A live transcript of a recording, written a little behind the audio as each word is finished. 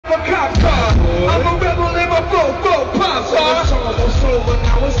cop car. I'm a rebel in my faux pop car. It's almost over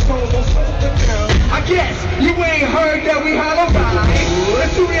now, it's almost over now. I guess you ain't heard that we hollow ride.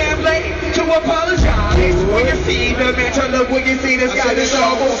 It's too damn late to apologize. When you see the mantra, look when you see the sky, it's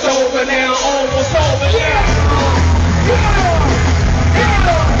almost over now, almost over now.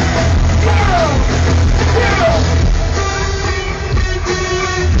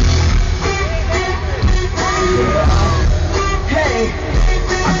 Hey,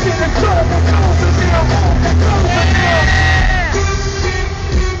 I see the almost over now, almost over now.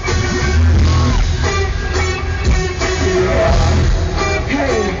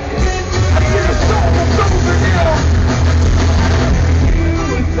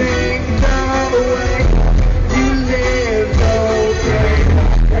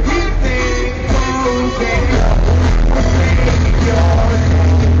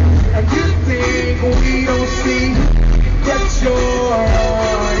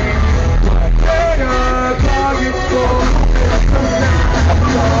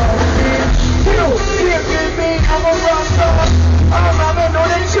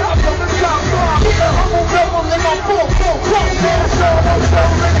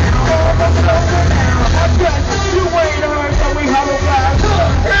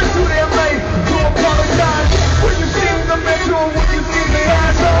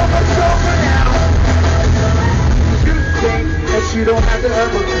 You don't have to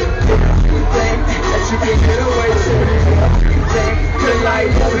ever you think that you can get away with it. You think the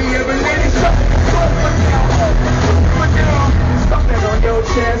life only ever lives over now. Something on your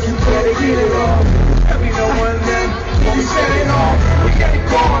chest, you better get it off. Every no one there, when we set it off, we get it